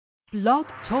Blog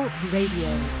Talk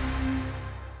Radio.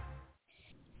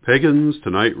 Pagans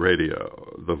Tonight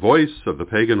Radio, the voice of the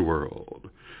pagan world,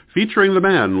 featuring the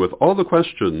man with all the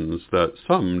questions that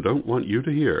some don't want you to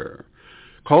hear.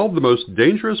 Called the most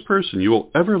dangerous person you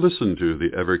will ever listen to,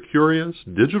 the ever-curious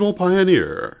digital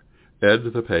pioneer,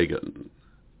 Ed the Pagan.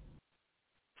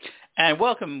 And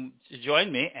welcome to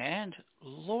join me and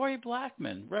Lori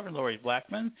Blackman, Reverend Lori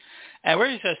Blackman. And we're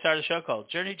going to start a show called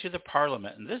Journey to the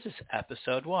Parliament. And this is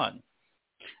episode 1.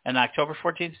 And October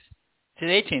 14th to the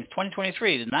 18th,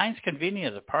 2023, the 9th convening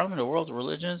of the Parliament of World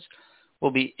Religions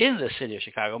will be in the city of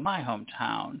Chicago, my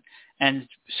hometown. And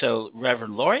so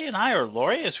Reverend Lori and I, or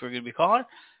Lori as we're going to be calling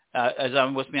her, as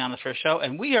I'm with me on the first show,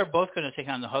 and we are both going to take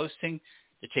on the hosting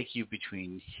to take you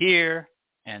between here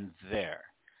and there.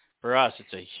 For us,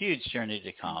 it's a huge journey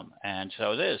to come, and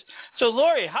so it is. So,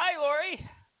 Lori, hi, Lori.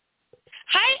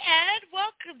 Hi, Ed.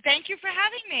 Welcome. Thank you for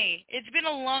having me. It's been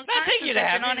a long time since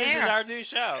I've been on air. This is our new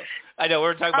show. I know,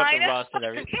 we're talking about the Rust and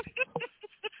everything.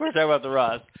 We're talking about the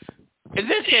Rust. In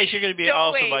this case, you're going to be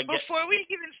also wait, before we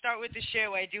even start with the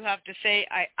show, I do have to say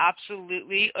I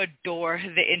absolutely adore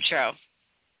the intro.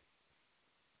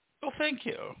 Well, thank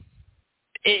you.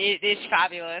 It's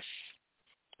fabulous.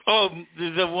 Oh,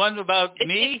 the one about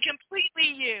me? It's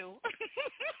completely you.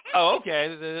 Oh,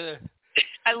 okay.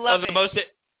 I love it.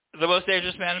 The most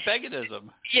dangerous man in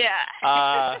paganism.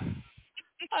 Yeah.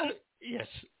 Yes.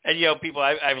 And, people,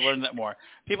 I've learned that more.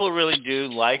 People really do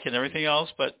like and everything else,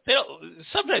 but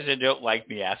sometimes they don't like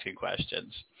me asking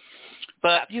questions.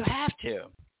 But you have to.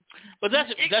 But that's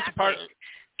a part.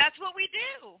 That's what we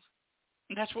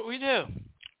do. That's what we do.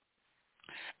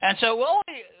 And so,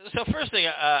 first thing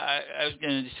I was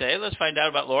going to say, let's find out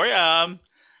about Lori. I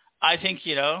think,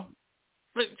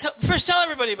 first tell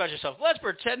everybody about yourself. Let's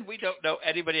pretend we don't know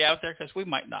anybody out there because we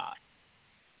might not.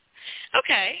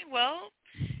 Okay, well,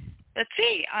 let's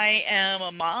see. I am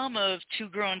a mom of 2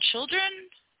 grown children.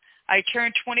 I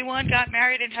turned 21, got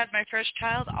married, and had my first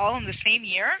child all in the same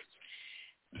year.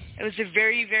 It was a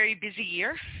very, very busy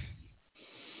year.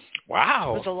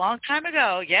 Wow. It was a long time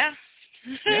ago, yeah.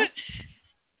 Yeah.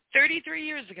 33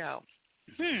 years ago.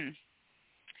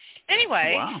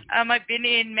 Anyway, wow. I've been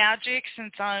in magic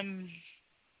since I'm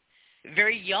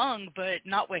very young, but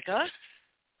not Wicca.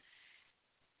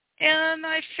 And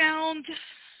I found,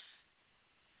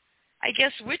 I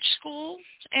guess, witch school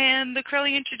and the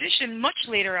Correllian tradition much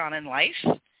later on in life.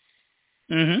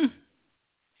 Mm-hmm.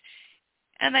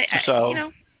 And I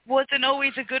wasn't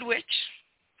always a good witch,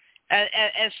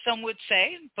 as some would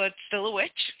say, but still a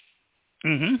witch.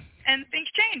 Mm-hmm. And things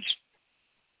change.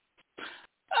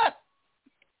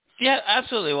 Yeah,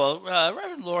 absolutely. Well,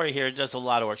 Reverend Lori here does a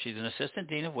lot of work. She's an assistant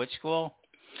dean of witch school.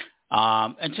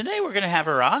 And today we're going to have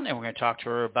her on, and we're going to talk to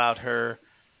her about her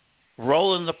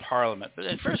role in the Parliament. But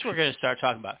first we're going to start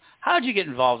talking about how did you get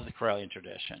involved in the Correllian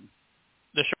tradition,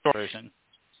 the short version.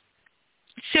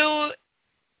 So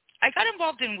I got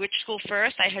involved in witch school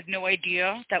first. I had no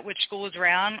idea that witch school was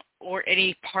around or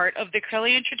any part of the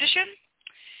Correllian tradition.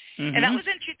 Mm-hmm. And that was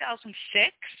in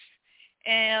 2006.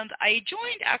 And I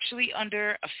joined actually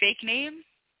under a fake name,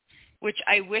 which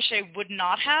I wish I would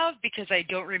not have because I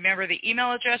don't remember the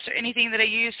email address or anything that I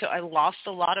used, so I lost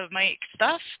a lot of my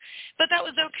stuff. But that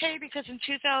was okay because in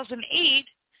 2008,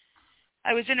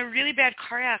 I was in a really bad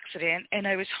car accident, and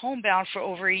I was homebound for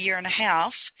over a year and a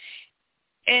half,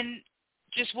 and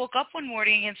just woke up one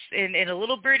morning and a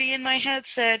little birdie in my head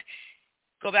said,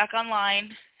 go back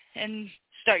online and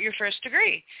start your first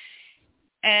degree.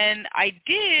 And I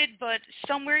did, but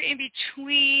somewhere in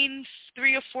between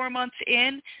 3 or 4 months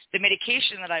in, the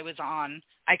medication that I was on,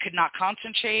 I could not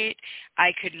concentrate.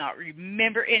 I could not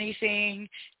remember anything.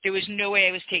 There was no way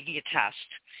I was taking a test.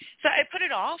 So I put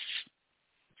it off.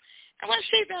 I want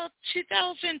to say about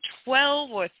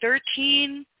 2012 or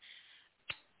 13,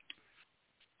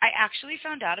 I actually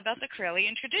found out about the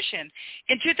Correllian tradition.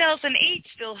 In 2008,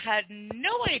 still had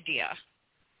no idea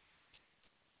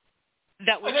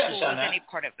that witch school was any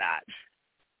part of that.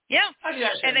 Yeah.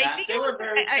 And I think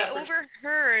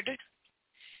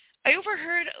I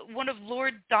overheard one of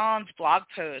Lord Don's blog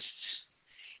posts,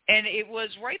 and it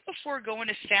was right before going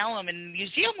to Salem, and the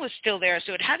museum was still there,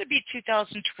 so it had to be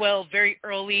 2012, very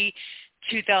early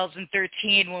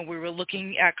 2013, when we were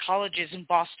looking at colleges in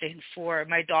Boston for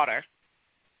my daughter.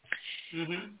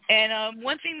 Mm-hmm. And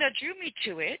one thing that drew me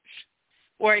to it,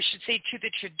 or I should say to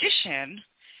the tradition,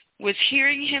 was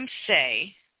hearing him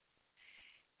say,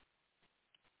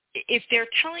 if they're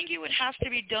telling you it has to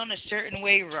be done a certain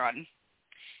way, run.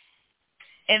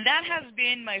 And that has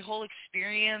been my whole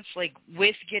experience, like,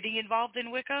 with getting involved in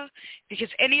Wicca, because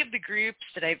any of the groups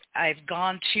that I've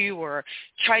gone to or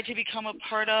tried to become a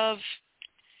part of,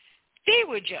 they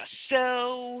were just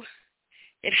so,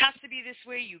 it has to be this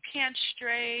way, you can't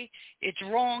stray, it's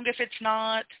wrong if it's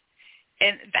not.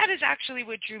 And that is actually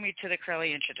what drew me to the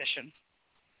Correllian tradition.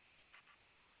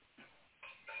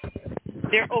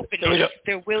 Their openness,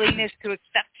 their willingness to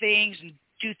accept things and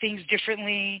do things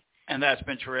differently. And that's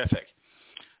been terrific.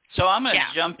 So I'm going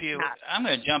to jump you. I'm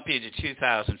going to jump you to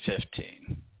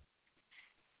 2015.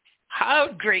 How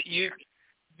great year,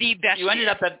 the best. You ended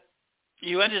up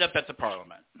at the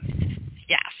Parliament.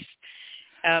 Yes,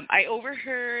 I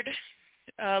overheard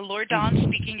Lord Don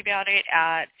speaking about it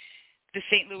at the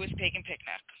St. Louis Pagan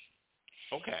Picnic.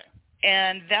 Okay.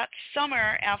 And that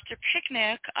summer after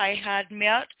picnic, I had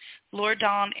met Lord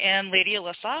Don and Lady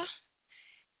Alyssa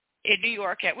in New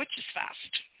York at Witches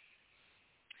Fest.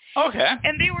 Okay.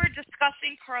 And they were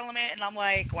discussing Parliament, and I'm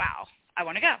like, wow, I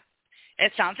want to go.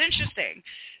 It sounds interesting.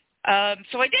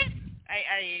 So I did.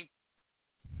 I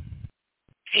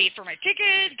paid for my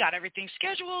ticket, got everything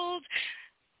scheduled.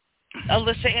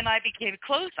 Alyssa and I became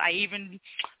close. I even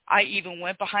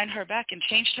went behind her back and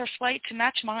changed her flight to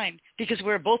match mine because we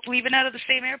were both leaving out of the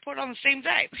same airport on the same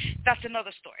day. That's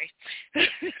another story.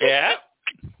 Yeah.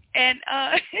 And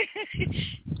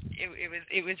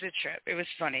it was a trip. It was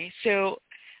funny. So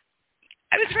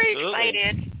I was very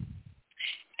excited.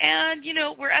 And,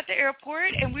 we're at the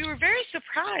airport, and we were very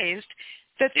surprised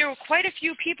that there were quite a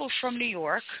few people from New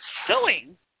York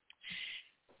going.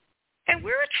 And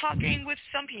we were talking with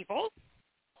some people,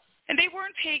 and they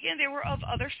weren't pagan. They were of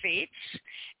other faiths.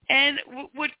 And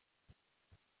what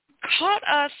caught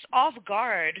us off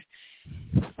guard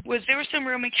was there were some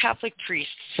Roman Catholic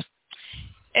priests,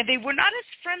 and they were not as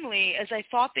friendly as I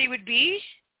thought they would be,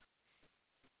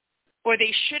 or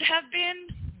they should have been,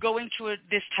 going to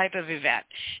this type of event.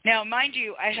 Now, mind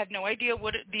you, I had no idea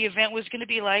what the event was going to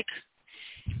be like,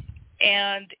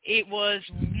 and it was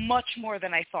much more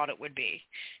than I thought it would be.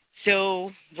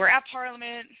 So we're at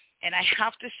Parliament, and I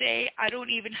have to say I don't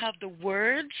even have the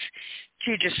words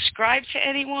to describe to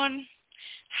anyone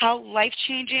how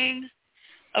life-changing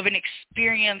of an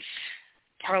experience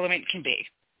Parliament can be.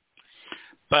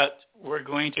 But we're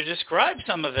going to describe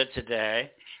some of it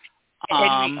today.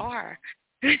 And we are.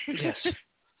 Yes.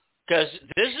 Because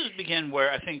this is begin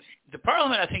where I think the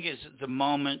Parliament, is the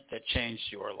moment that changed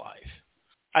your life.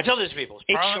 I tell this to people,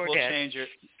 Parliament will change your.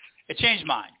 It changed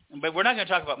mine, but we're not going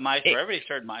to talk about my story. Everybody's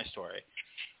heard my story.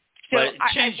 So but it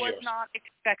I was yours. not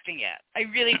expecting it. I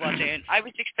really wasn't. I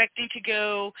was expecting to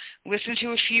go listen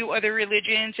to a few other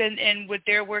religions and what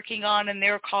they're working on and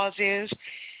their causes.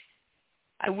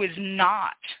 I was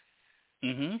not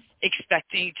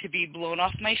expecting to be blown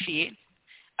off my feet.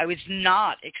 I was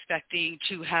not expecting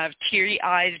to have teary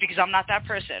eyes because I'm not that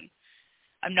person.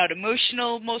 I'm not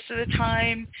emotional most of the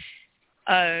time,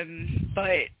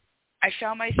 but I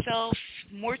found myself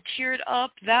more teared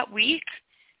up that week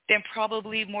than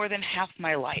probably more than half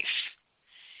my life.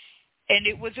 And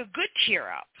it was a good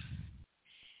tear up.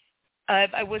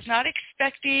 I was not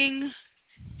expecting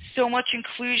so much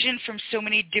inclusion from so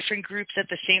many different groups at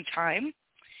the same time.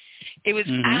 It was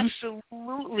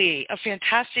absolutely a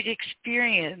fantastic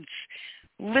experience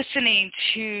listening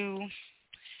to,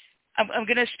 I'm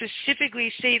going to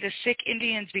specifically say the Sikh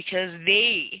Indians because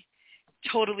they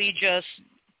totally just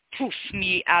poofed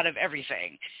me out of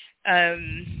everything.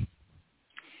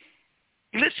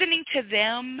 Listening to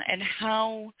them and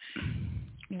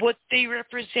what they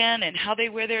represent and how they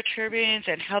wear their turbans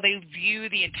and how they view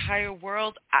the entire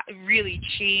world really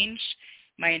changed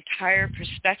my entire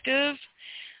perspective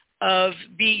of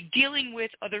dealing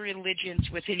with other religions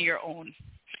within your own.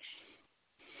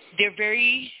 They're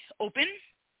very open.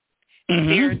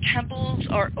 Their temples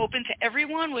are open to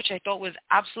everyone, which I thought was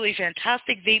absolutely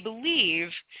fantastic. They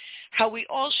believe how we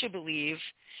all should believe.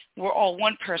 We're all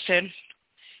one person.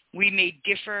 We may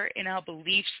differ in our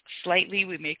beliefs slightly.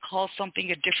 We may call something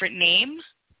a different name,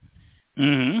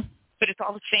 but it's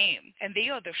all the same. And they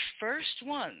are the first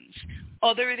ones,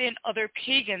 other than other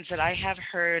pagans, that I have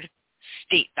heard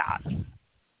state that.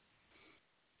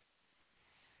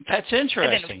 That's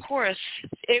interesting. And then, of course,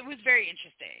 it was very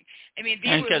interesting. I mean,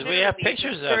 because we have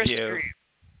pictures of you.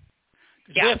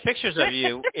 Yeah. We have pictures of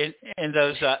you in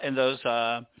those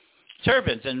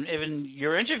turbans, and even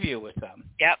your interview with them.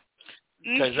 Yep.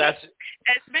 Because that's. As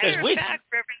a matter of fact,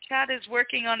 Reverend Chad is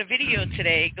working on a video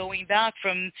today going back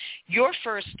from your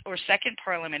first or second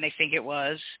Parliament, I think it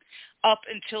was, up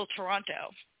until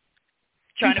Toronto.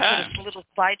 Trying to put a little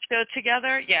slideshow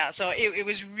together. Yeah, so it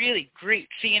was really great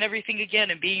seeing everything again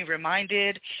and being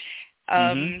reminded.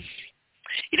 I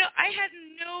had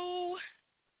no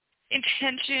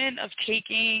intention of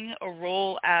taking a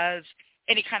role as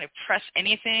any kind of press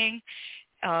anything.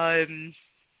 I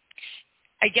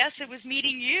I guess it was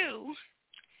meeting you.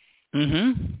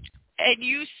 Mm-hmm. And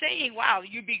you saying, wow,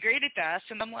 you'd be great at this.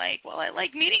 And I'm like, well, I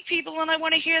like meeting people and I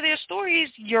want to hear their stories.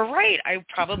 You're right. I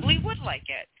probably would like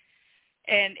it.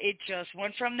 And it just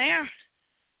went from there.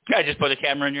 I just put a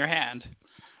camera in your hand.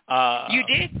 You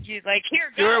did. You like,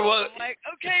 here, go. I'm like,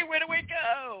 okay, where do I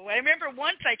go? I remember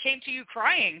once I came to you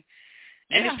crying.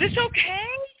 And is this okay?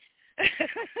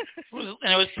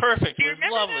 And it was perfect. It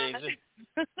was lovely.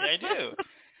 I do.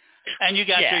 And you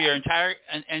got through your entire,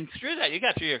 and through that, you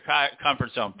got through your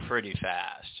comfort zone pretty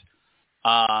fast.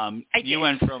 You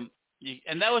went from,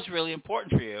 and that was really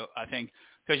important for you, I think,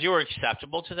 because you were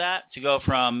acceptable to that, to go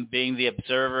from being the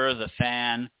observer, the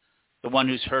fan, the one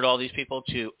who's heard all these people,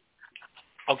 to,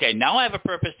 okay, now I have a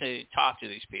purpose to talk to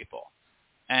these people.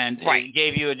 And it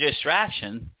gave you a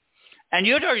distraction. And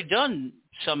you had already done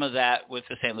some of that with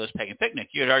the St. Louis Pagan Picnic.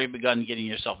 You had already begun getting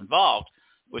yourself involved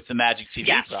with the Magic TV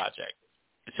project.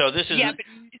 So this is but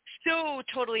it's so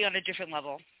totally on a different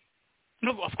level.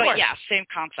 No, of course. But yeah, same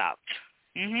concept.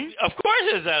 Mm-hmm. Of course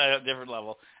it's at a different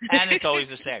level. And it's always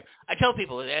the same. I tell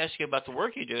people, they ask you about the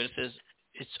work you do, and it says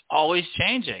it's always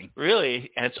changing,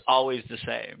 really, and it's always the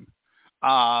same.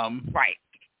 Right.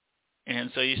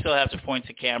 And so you still have to point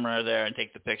the camera there and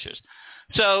take the pictures.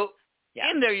 So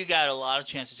in there you got a lot of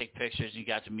chance to take pictures, and you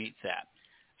got to meet that.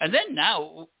 And then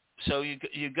now, so you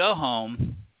go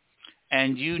home,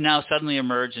 and you now suddenly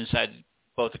emerge inside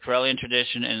both the Correllian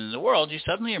tradition and in the world, you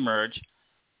suddenly emerge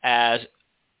as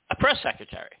a press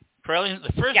secretary.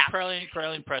 The first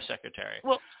Correllian press secretary.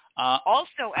 Well,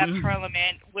 also at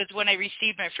Parliament was when I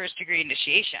received my first degree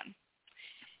initiation.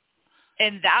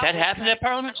 And that happened at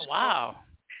Parliament? Wow.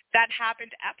 That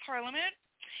happened at Parliament.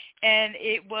 And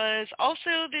it was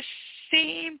also the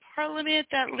same Parliament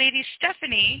that Lady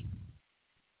Stephanie.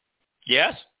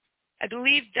 Yes. I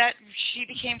believe that she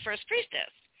became first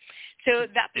priestess. So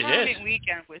that Parliament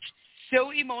weekend was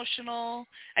so emotional.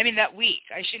 I mean, that week.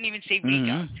 I shouldn't even say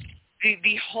weekend.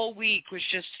 The whole week was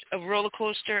just a roller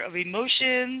coaster of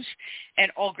emotions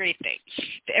and all great things.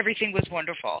 Everything was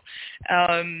wonderful.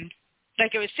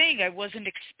 Like I was saying, I wasn't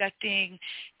expecting,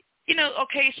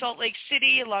 okay, Salt Lake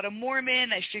City, a lot of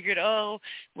Mormon. I figured,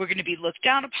 we're going to be looked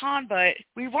down upon, but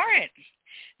we weren't.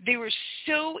 They were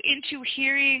so into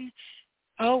hearing,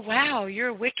 oh, wow, you're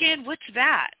a Wiccan? What's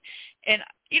that? And,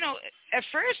 at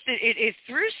first it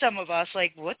threw some of us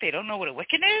like, what, they don't know what a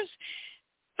Wiccan is?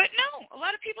 But no, a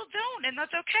lot of people don't, and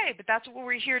that's okay. But that's what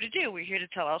we're here to do. We're here to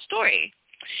tell our story.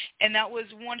 And that was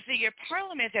one thing at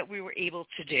Parliament that we were able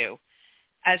to do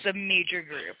as a major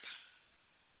group.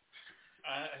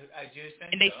 I do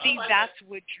think and I think that's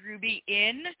what drew me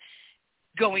in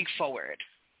going forward.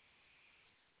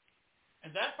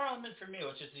 And that Parliament for me,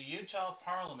 which is the Utah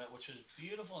Parliament, which was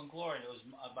beautiful and glorious, it was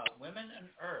about women and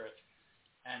earth.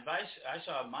 And I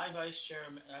saw the vice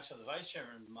chairman,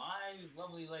 my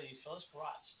lovely lady, Phyllis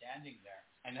Perrott, standing there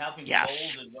and helping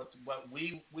mold in what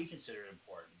we considered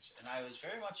important. And I was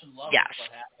very much in love with what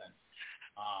happened.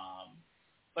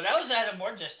 But I was at a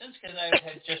more distance because I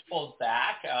had just pulled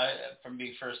back from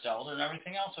being first elder and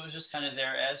everything else. I was just kind of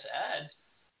there as Ed,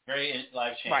 very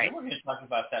life-changing. Right. We're going to talk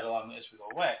about that along as we go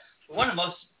away. But one of the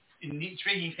most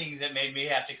intriguing things that made me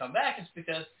have to come back is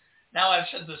because now I've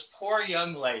said this poor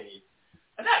young lady.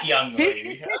 Not young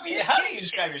lady. I mean, how do you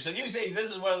describe yourself? You say this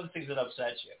is one of the things that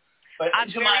upsets you. But I'm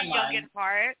to very my young mind, at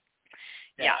heart.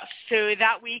 Yeah. So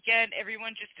that weekend,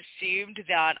 everyone just assumed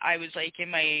that I was like in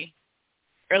my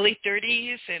early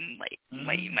 30s, and like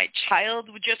my child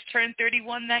would just turn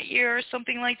 31 that year or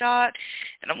something like that.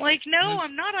 And I'm like, no,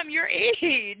 I'm not. I'm your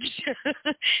age.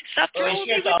 Stop trolling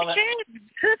me with the kids.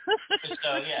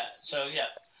 So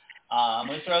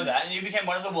we throw that, and you became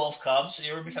one of the Wolf Cubs.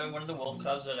 You were becoming one of the Wolf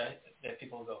Cubs that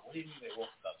people go, what do you mean by Wolf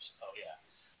Cubs? Oh yeah,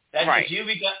 that right.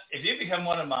 If you become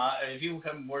one of my, if you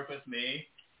come work with me,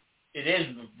 it is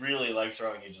really like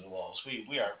throwing you to the wolves.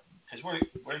 We are, because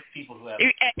we're people who have.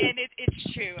 And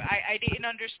it's true. I didn't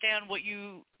understand what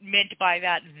you meant by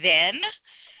that then,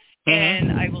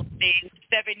 and I will say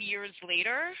 7 years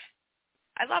later,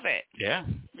 I love it. Yeah.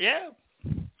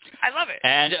 I love it.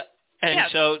 And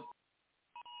so.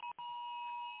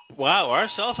 Wow, our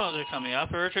cell phones are coming up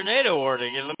for a tornado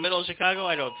warning in the middle of Chicago?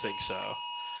 I don't think so.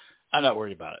 I'm not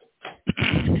worried about it.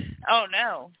 Oh,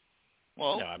 no.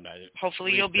 Well, no, I'm not.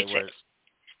 Hopefully you'll be safe.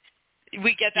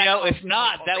 We get that. If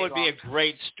not, that would be a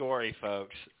great story,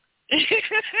 folks. The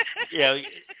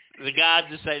God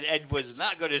decided Ed was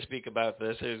not going to speak about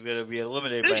this. He was going to be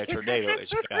eliminated by a tornado in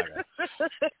Chicago.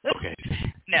 Okay.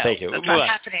 No, thank you. that's not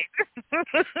happening.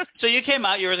 So you came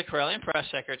out, you were the Correllian press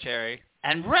secretary,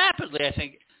 and rapidly, I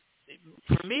think,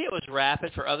 for me, it was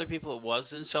rapid. For other people, it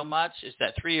wasn't so much. It's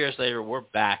that 3 years later, we're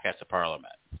back at the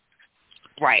Parliament.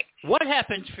 Right. What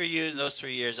happened for you in those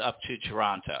 3 years up to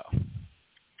Toronto?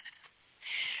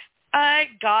 I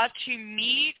got to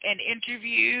meet and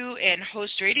interview and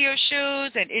host radio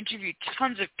shows and interview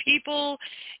tons of people.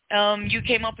 You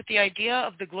came up with the idea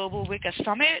of the Global Wicca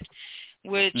Summit,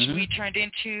 which we turned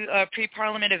into a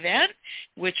pre-Parliament event,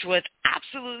 which was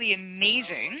absolutely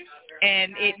amazing.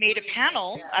 And it made a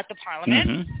panel at the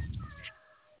Parliament.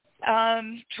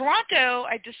 Toronto,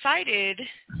 I decided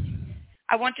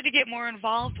I wanted to get more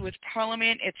involved with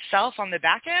Parliament itself on the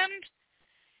back end.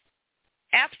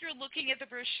 After looking at the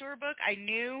brochure book, I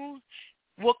knew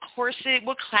what courses,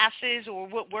 what classes, or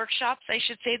what workshops, I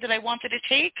should say, that I wanted to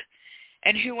take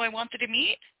and who I wanted to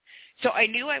meet. So I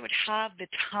knew I would have the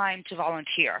time to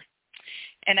volunteer.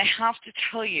 And I have to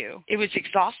tell you, it was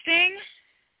exhausting,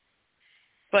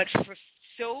 but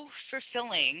so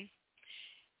fulfilling,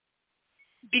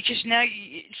 because now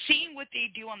seeing what they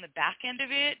do on the back end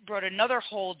of it brought another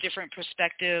whole different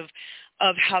perspective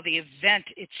of how the event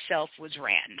itself was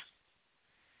ran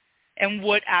and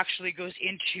what actually goes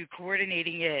into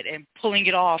coordinating it and pulling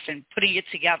it off and putting it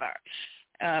together.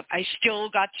 I still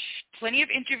got plenty of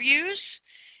interviews.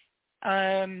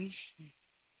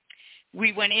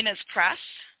 We went in as press.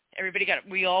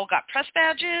 We all got press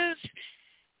badges.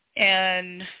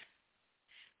 And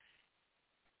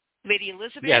Lady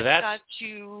Elizabeth got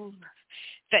to,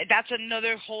 that's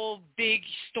another whole big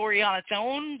story on its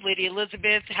own. Lady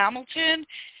Elizabeth Hamilton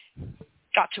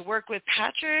got to work with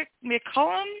Patrick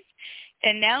McCallum,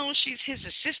 and now she's his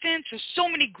assistant. So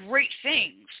many great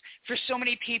things for so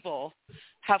many people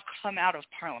have come out of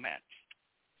Parliament.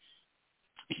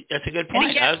 That's a good point.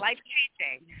 And again,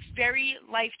 life-changing, very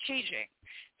life-changing.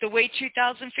 The way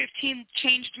 2015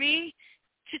 changed me,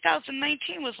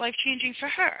 2019 was life-changing for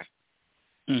her.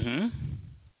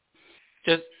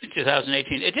 Just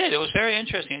 2018. It did. It was very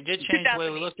interesting. It did change the way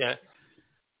we looked at it.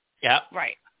 Yeah.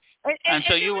 Right. And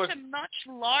so there was a much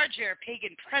larger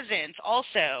pagan presence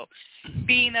also,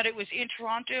 being that it was in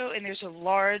Toronto and there's a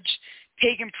large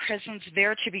pagan presence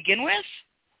there to begin with.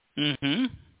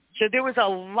 So there was a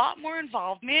lot more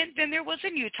involvement than there was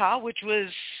in Utah, which was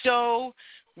so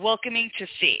welcoming to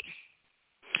see.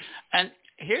 And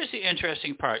here's the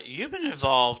interesting part. You've been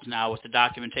involved now with the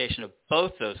documentation of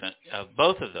both of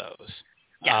those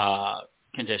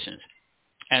conditions.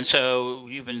 And so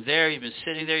you've been there, you've been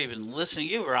sitting there, you've been listening,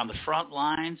 you were on the front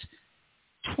lines.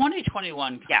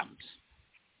 2021 comes. Yeah.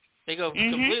 They go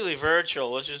completely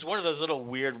virtual, which is one of those little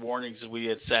weird warnings that we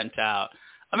had sent out.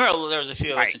 I remember there was a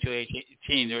few of us in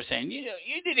 2018 they were saying, you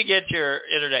need to get your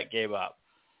internet game up.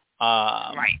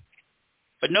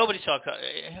 But nobody saw,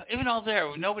 even all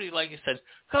there, nobody, like you said,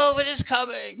 COVID is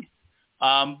coming.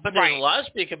 But there's a lot of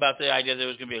speak about the idea that there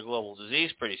was going to be a global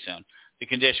disease pretty soon. The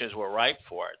conditions were ripe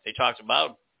for it. They talked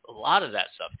about a lot of that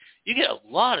stuff. You get a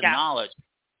lot of knowledge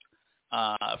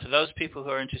for those people who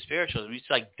are into spiritualism. It's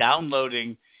like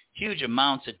downloading huge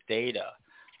amounts of data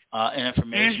and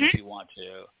information if you want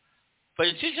to. But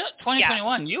in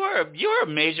 2021, you were a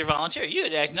major volunteer. You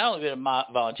had not only been a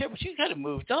volunteer, but you kind of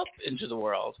moved up into the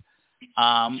world. You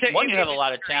have a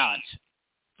lot of talent.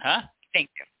 Huh? Thank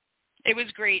you. It was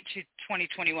great to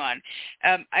 2021.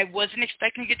 I wasn't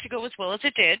expecting it to go as well as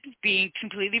it did, being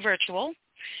completely virtual.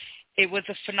 It was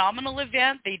a phenomenal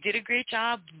event. They did a great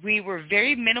job. We were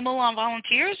very minimal on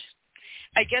volunteers,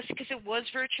 I guess because it was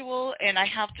virtual, and I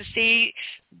have to say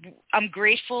I'm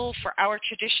grateful for our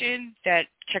tradition that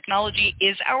technology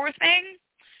is our thing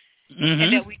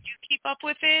and that we do keep up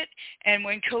with it. And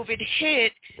when COVID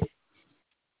hit,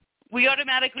 we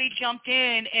automatically jumped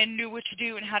in and knew what to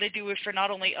do and how to do it for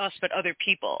not only us but other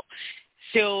people.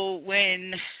 So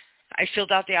when I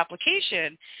filled out the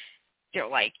application, they're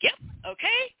like, yep,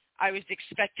 okay. I was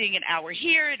expecting an hour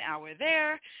here, an hour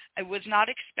there. I was not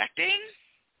expecting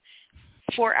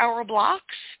 4-hour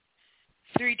blocks,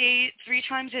 3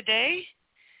 times a day,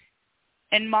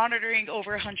 and monitoring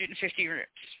over 150 rooms.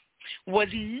 Was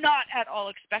not at all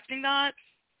expecting that,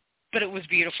 but it was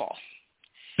beautiful.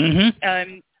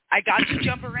 I got to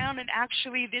jump around and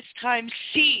actually this time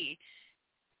see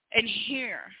and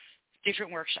hear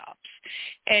different workshops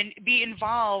and be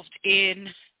involved in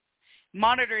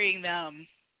monitoring them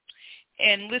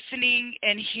and listening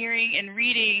and hearing and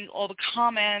reading all the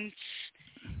comments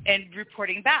and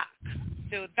reporting back.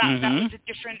 So that was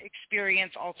a different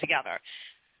experience altogether.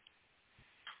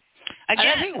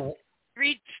 Again,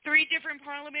 three different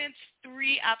parliaments,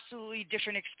 3 absolutely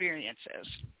different experiences.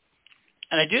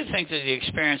 And I do think that the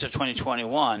experience of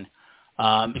 2021,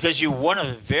 because you're one of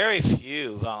the very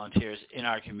few volunteers in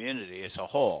our community as a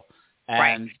whole,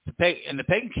 And the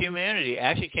pagan community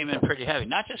actually came in pretty heavy,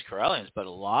 not just Corellians, but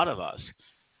a lot of us.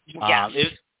 Yes.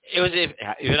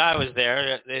 Even I was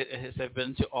there. They've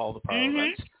been to all the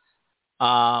parliaments.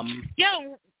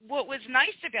 What was nice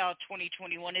about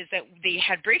 2021 is that they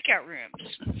had breakout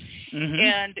rooms.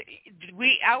 And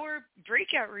our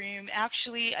breakout room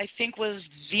actually, I think, was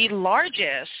the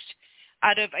largest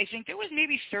out of, I think there was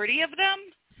maybe 30 of them.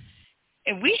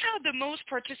 And we had the most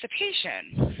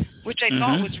participation, which I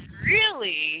thought was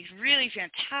really, really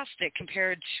fantastic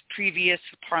compared to previous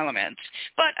parliaments.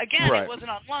 But again, it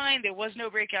wasn't online. There was no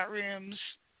breakout rooms.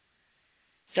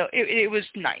 So it was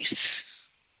nice.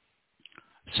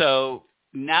 So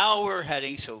now we're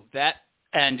heading, so that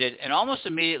ended, and almost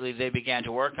immediately they began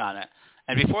to work on it.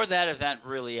 And before that event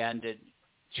really ended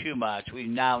too much, we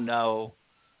now know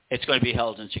it's going to be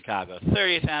held in Chicago.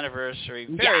 30th anniversary,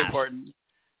 very important.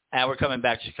 And we're coming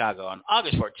back to Chicago on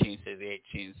August 14th to the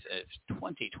 18th of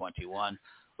 2021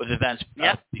 with events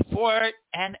before it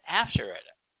and after it,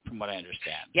 from what I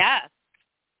understand. Yes.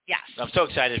 I'm so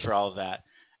excited for all of that.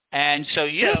 And so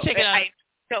you've taken on... I'm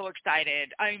so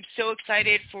excited. I'm so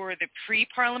excited for the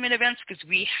pre-parliament events because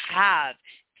we have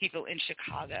people in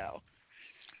Chicago.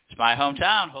 It's my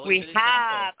hometown. We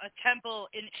have a temple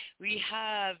we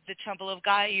have the Temple of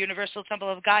Gaia, Universal Temple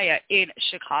of Gaia in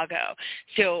Chicago.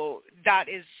 So that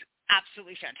is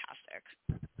absolutely fantastic.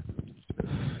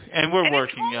 And we're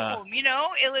working. Home,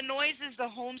 Illinois is the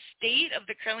home state of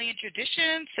the Correllian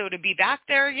tradition. So to be back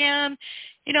there again,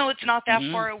 it's not that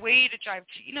far away to drive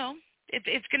to,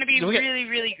 it's going to be really,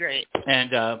 really great.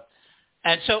 And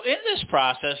so in this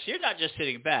process, you're not just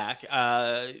sitting back.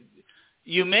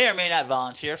 You may or may not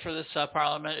volunteer for this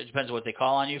parliament. It depends on what they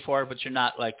call on you for, but you're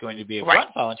not going to be a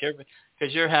front volunteer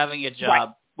because you're having a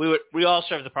job. We all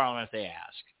serve the parliament if they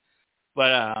ask.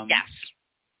 But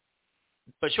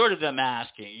but short of them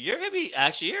asking, you're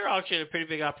actually a pretty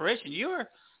big operation. You're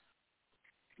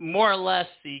more or less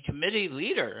the committee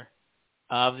leader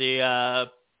of the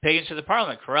Pagans to the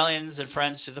Parliament, Correllians and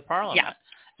Friends to the Parliament. Yeah.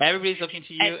 Everybody's looking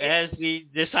to you as the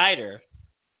decider.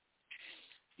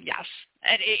 Yes,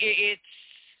 and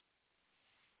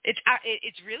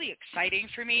it's really exciting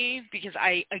for me because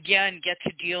I again get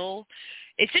to deal.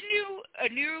 It's a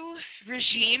new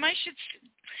regime. I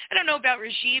don't know about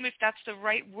regime if that's the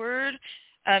right word.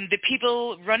 The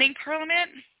people running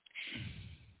Parliament.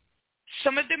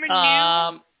 Some of them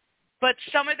are new, but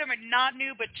some of them are not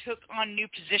new, but took on new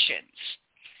positions.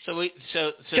 So the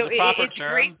proper it's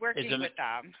term great working with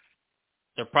them.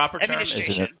 The proper term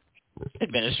is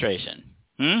administration.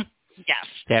 Yes.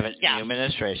 They have an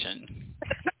administration.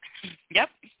 Yep.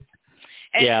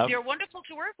 And they're wonderful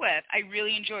to work with. I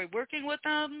really enjoy working with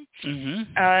them.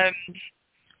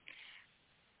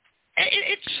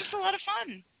 It's just a lot of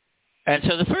fun. And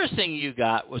so the first thing you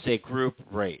got was a group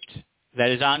rate that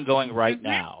is ongoing right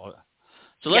now.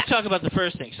 So let's talk about the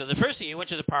first thing. So the first thing, you went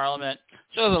to the Parliament.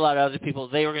 So have a lot of other people.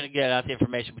 They were going to get out the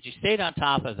information, but you stayed on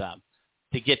top of them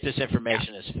to get this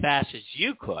information as fast as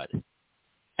you could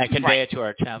and convey it to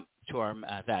our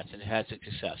vets, and it had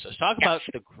success. So let's talk about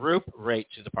the group rate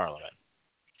to the Parliament.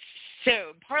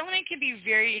 So Parliament can be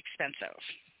very expensive.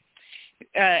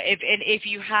 If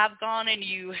you have gone and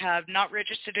you have not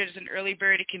registered as an early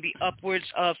bird, it can be upwards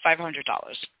of $500.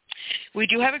 We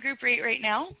do have a group rate right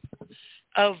now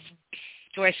of,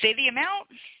 do I say the amount?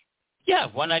 Yeah,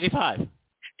 $195.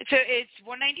 So it's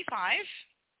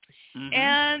 $195,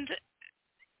 and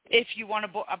if you want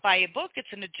to buy a book,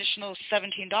 it's an additional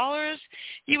 $17.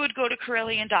 You would go to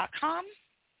Correllian.com,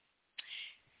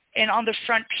 and on the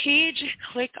front page,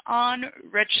 click on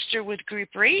Register with Group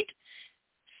Rate.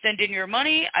 Send in your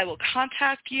money. I will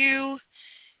contact you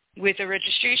with a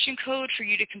registration code for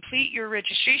you to complete your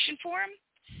registration form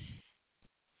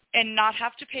and not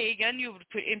have to pay again. You would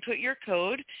input your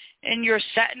code, and you're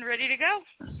set and ready to go.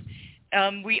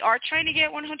 We are trying to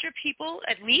get 100 people,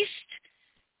 at least,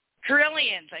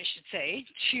 Correllians, I should say,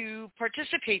 to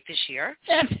participate this year.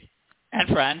 And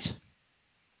friends.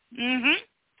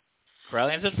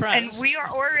 Correllians and friends. And we are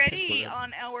already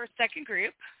on our second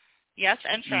group. Yes,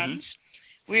 and friends.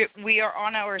 We are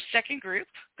on our second group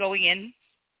going in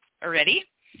already.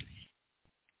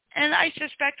 And I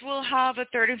suspect we'll have a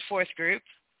third and fourth group.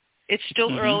 It's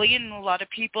still early, and a lot of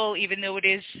people, even though it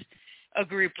is a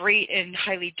group rate and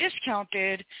highly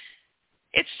discounted,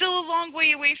 it's still a long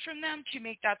way away from them to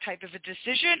make that type of a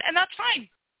decision, and that's fine.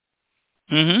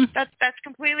 That's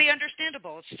completely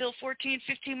understandable. It's still 14,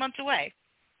 15 months away.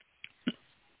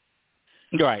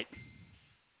 Right.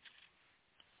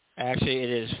 Actually, it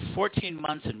is 14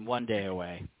 months and 1 day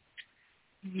away.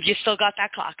 You still got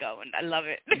that clock going. I love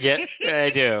it. Yeah, I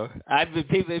do.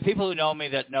 People who know me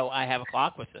that know I have a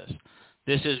clock with this.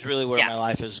 This is really where Yeah. my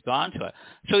life has gone to it.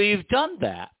 So you've done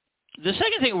that. The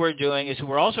second thing we're doing is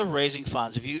we're also raising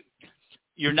funds. If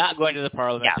you're not going to the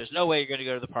Parliament, Yeah. there's no way you're going to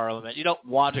go to the Parliament. You don't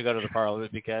want to go to the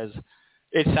Parliament because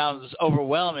it sounds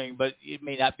overwhelming, but it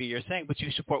may not be your thing, but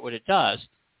you support what it does.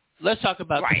 Let's talk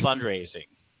about the Right. fundraising.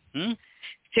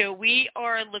 So we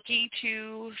are looking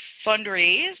to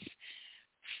fundraise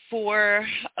for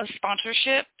a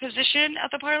sponsorship position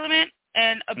at the Parliament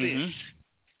and a booth.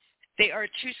 They are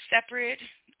two separate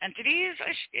entities,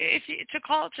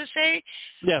 to say.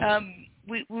 Yes.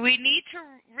 We need to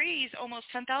raise almost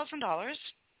 $10,000.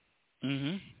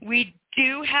 Mm-hmm. We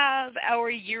do have our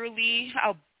yearly,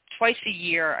 twice a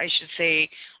year, I should say,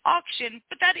 auction,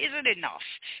 but that isn't enough.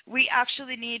 We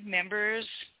actually need members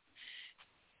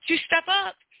to step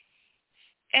up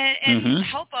and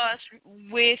help us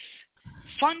with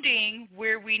funding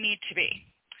where we need to be.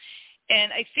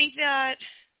 And I think that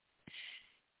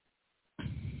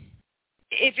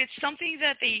if it's something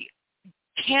that they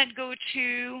can't go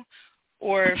to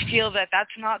or feel that that's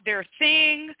not their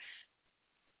thing,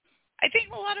 I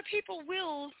think a lot of people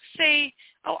will say,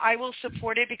 oh, I will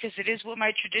support it because it is what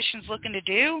my tradition's looking to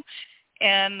do,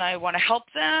 and I want to help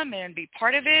them and be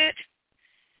part of it,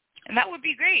 and that would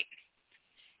be great.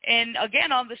 And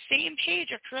again, on the same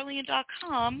page at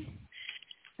Carillion.com,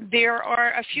 there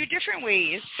are a few different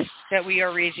ways that we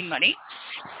are raising money.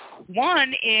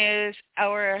 One is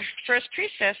our first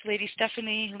priestess, Lady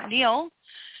Stephanie Neal,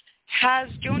 has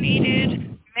donated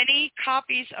many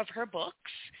copies of her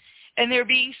books, and they're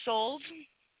being sold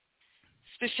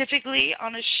specifically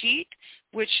on a sheet,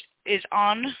 which is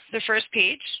on the first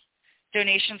page,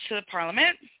 donations to the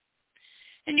Parliament,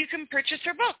 and you can purchase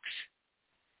her books.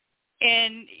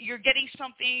 And you're getting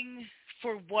something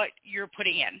for what you're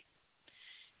putting in.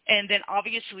 And then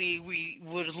obviously we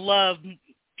would love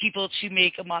people to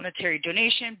make a monetary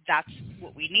donation. That's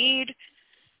what we need.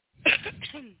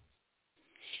 And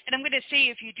I'm going to say,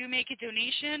 if you do make a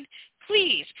donation,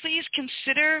 please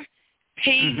consider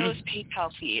paying those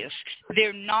PayPal fees.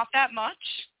 They're not that much.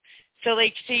 So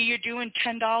like say you're doing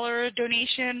 $10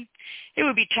 donation, it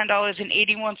would be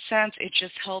 $10.81. It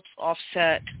just helps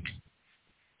offset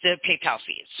the PayPal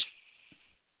fees.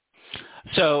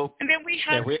 So, and then we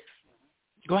had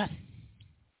go ahead.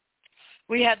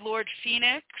 We had Lord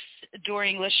Phoenix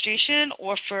during illustration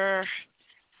offer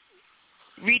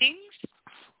readings,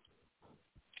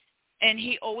 and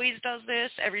he always does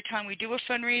this every time we do a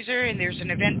fundraiser and there's an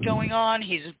event going on.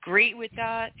 He's great with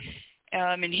that,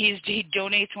 and he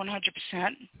donates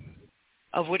 100%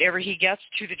 of whatever he gets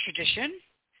to the tradition,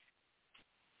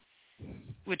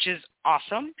 which is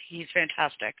awesome. He's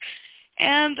fantastic.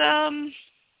 And,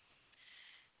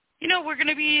 we're going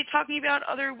to be talking about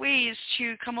other ways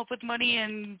to come up with money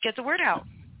and get the word out.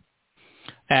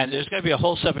 And there's going to be a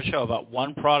whole separate show about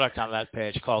one product on that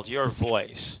page called Your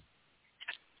Voice.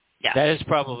 Yeah. That is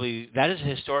a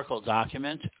historical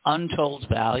document, untold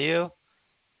value,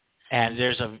 and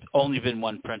there's only been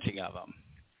one printing of them.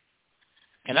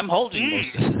 And I'm holding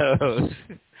most of those.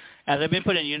 And they've been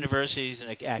put in universities and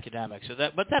academics.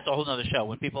 But that's a whole other show.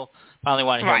 When people finally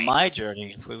want to hear my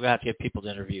journey, we have to get people to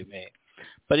interview me.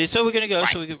 But so we're going to go.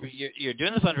 Right. So you're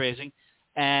doing the fundraising,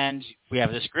 and we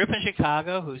have this group in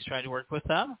Chicago who's trying to work with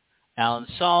them. Alan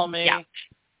Salmi. Yeah.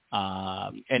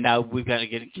 And now we've got to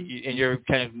and you're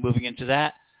kind of moving into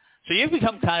that. So you've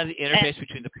become kind of the interface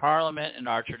between the Parliament and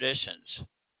our traditions,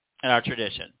 and our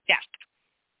tradition. Yeah.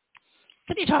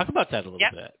 Can you talk about that a little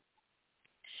bit?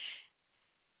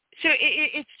 So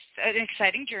it's an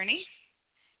exciting journey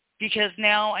because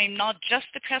now I'm not just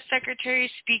the press secretary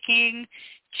speaking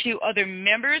to other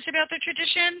members about the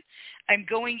tradition. I'm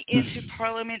going into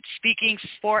Parliament speaking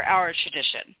for our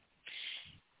tradition.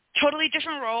 Totally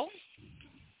different role.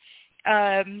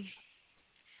 I'm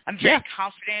very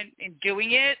confident in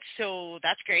doing it, so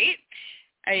that's great.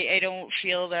 I don't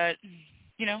feel that,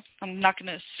 I'm not going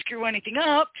to screw anything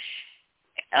up.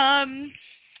 And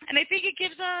I think it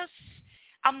gives us,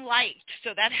 I'm liked,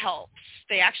 so that helps.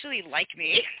 They actually like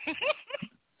me.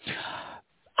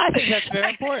 I think that's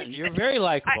very important. You're very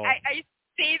likable. I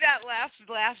say that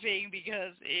laughing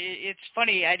because it's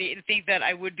funny. I didn't think that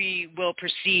I would be well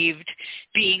perceived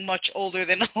being much older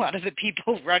than a lot of the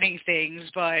people running things.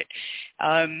 But,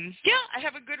 I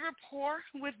have a good rapport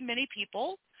with many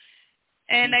people.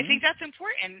 And I think that's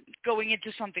important going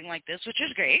into something like this, which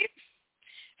is great.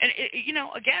 And,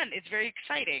 again, it's very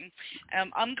exciting.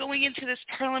 I'm going into this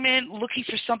Parliament looking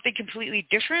for something completely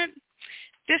different.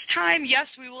 This time, yes,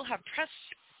 we will have press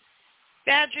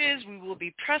badges. We will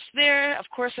be pressed there. Of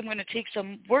course, I'm going to take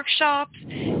some workshops.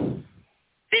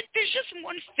 There's just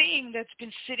one thing that's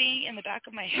been sitting in the back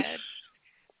of my head.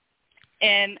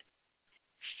 And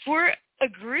For a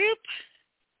group,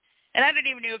 and I don't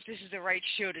even know if this is the right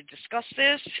show to discuss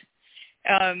this,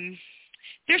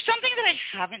 there's something that I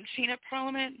haven't seen at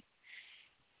Parliament,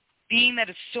 being that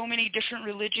it's so many different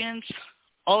religions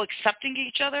all accepting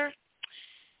each other.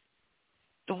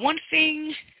 The one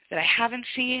thing that I haven't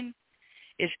seen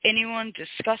is anyone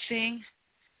discussing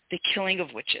the killing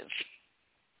of witches.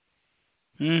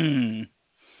 That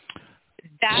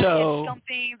is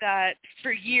something that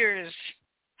for years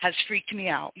has freaked me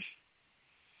out.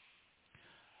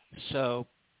 So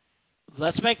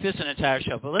let's make this an entire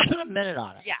show, but let's put a minute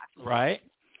on it. Yeah. Right?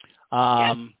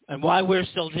 Yes. And why we're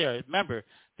still here. Remember,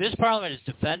 this Parliament is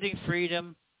defending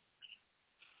freedom,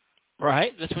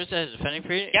 right? That's what it says, defending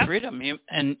freedom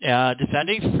and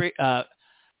defending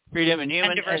freedom and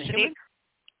human diversity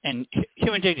and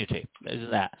human dignity. Is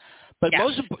that? But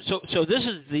most so this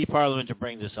is the Parliament to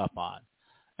bring this up on.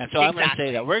 And so I'm going to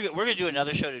say that we're going to do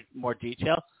another show to more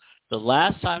detail. The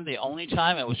last time, the only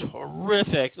time, it was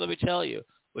horrific, let me tell you,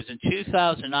 was in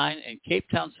 2009 in Cape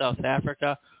Town, South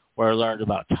Africa, where I learned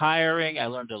about tiring. I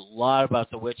learned a lot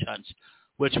about the witch hunts,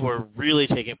 which were really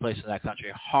taking place in that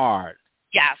country hard.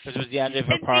 Yes. Because it was the end of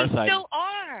and apartheid. They still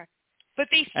are. But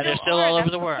they still are. And they're still all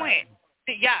over the world. Point.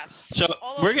 Yes. So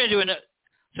we're going to do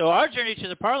so our journey to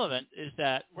the Parliament is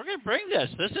that we're going to bring this.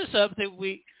 This is something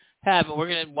we have, and we're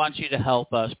going to want you to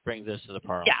help us bring this to the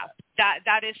Parliament. Yeah,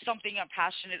 that is something I'm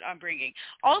passionate on bringing.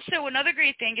 Also, another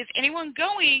great thing is anyone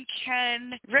going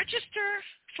can register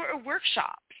for a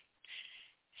workshop.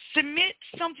 Submit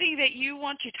something that you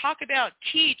want to talk about,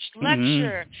 teach,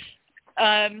 lecture,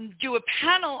 do a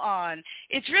panel on.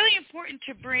 It's really important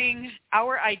to bring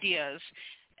our ideas,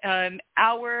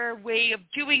 our way of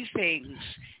doing things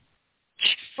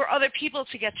for other people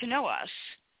to get to know us.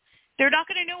 They're not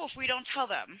going to know if we don't tell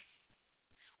them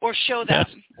or show them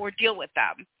or deal with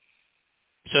them.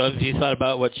 So have you thought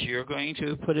about what you're going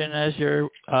to put in as your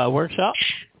workshop?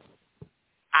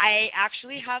 I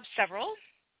actually have several.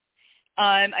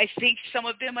 I think some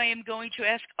of them I am going to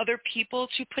ask other people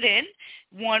to put in.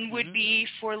 One would be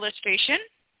for illustration,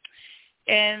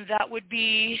 and that would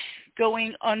be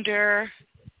going under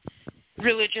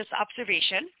religious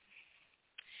observation.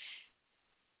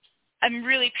 I'm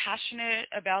really passionate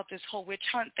about this whole witch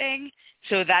hunt thing,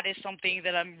 so that is something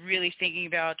that I'm really thinking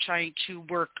about trying to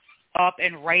work up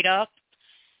and write up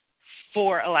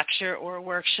for a lecture or a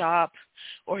workshop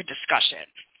or a discussion.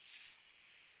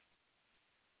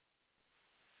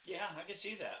 Yeah, I can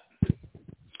see that.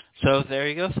 So there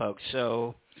you go, folks.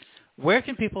 So where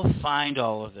can people find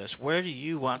all of this? Where do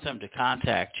you want them to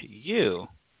contact you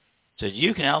so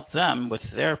you can help them with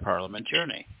their Parliament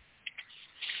journey?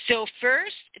 So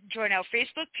first, join our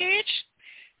Facebook page,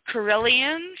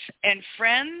 Corellians and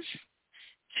Friends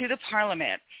to the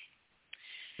Parliament.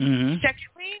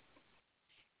 Secondly,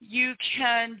 you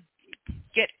can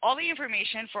get all the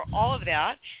information for all of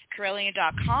that,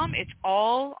 Corellian.com. It's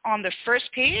all on the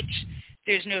first page.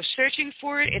 There's no searching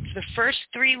for it. It's the first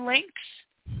 3 links.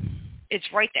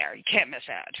 It's right there. You can't miss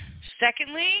it.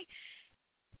 Secondly,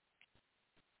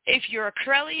 if you're a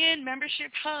Corellian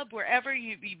membership hub, wherever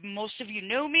most of you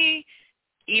know me,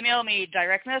 email me,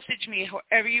 direct message me,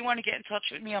 however you want to get in touch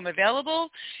with me, I'm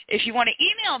available. If you want to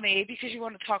email me because you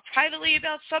want to talk privately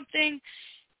about something,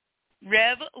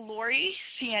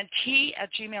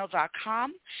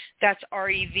 revloricnt@gmail.com. That's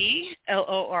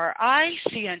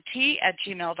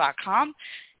REVLORICNT@gmail.com.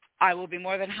 I will be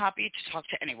more than happy to talk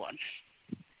to anyone.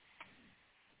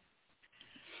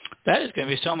 That is going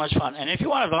to be so much fun. And if you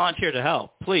want to volunteer to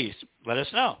help, please let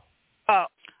us know. Oh,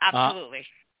 absolutely.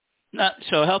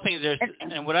 So helping,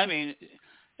 and what I mean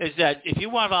is that if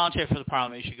you want to volunteer for the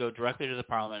Parliament, you should go directly to the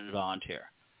Parliament and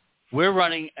volunteer. We're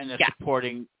running and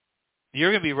supporting.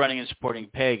 You're going to be running and supporting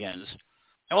pagans,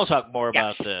 and we'll talk more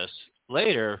about this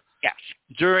later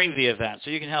during the event,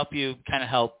 so you can help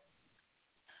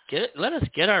let us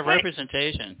get our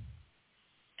representation.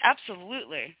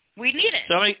 Absolutely. We need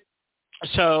it.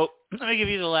 So let me give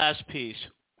you the last piece.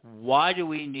 Why do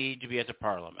we need to be at the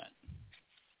Parliament?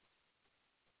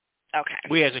 Okay.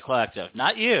 We as a collective,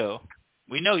 not you.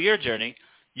 We know your journey.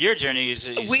 Your journey is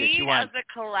that you want to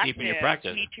keep in your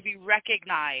practice. We need to be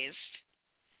recognized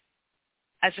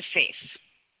as a faith,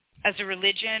 as a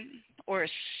religion or a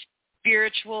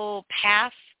spiritual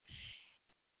path.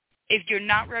 If you're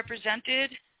not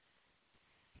represented,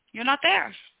 you're not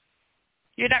there.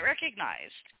 You're not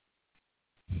recognized.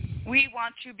 We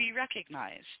want to be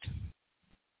recognized.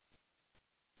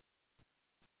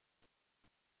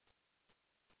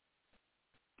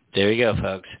 There you go,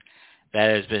 folks.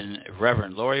 That has been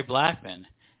Reverend Lori Blackman,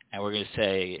 and we're going to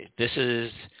say this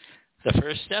is The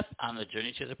First Step on the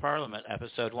Journey to the Parliament,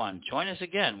 Episode 1. Join us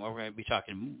again where we're going to be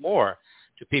talking more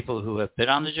to people who have been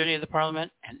on the journey of the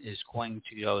Parliament and is going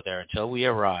to go there until we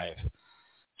arrive.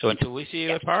 So until we see you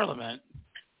at Parliament,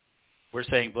 we're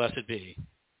saying blessed be.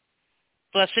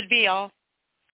 Blessed be all.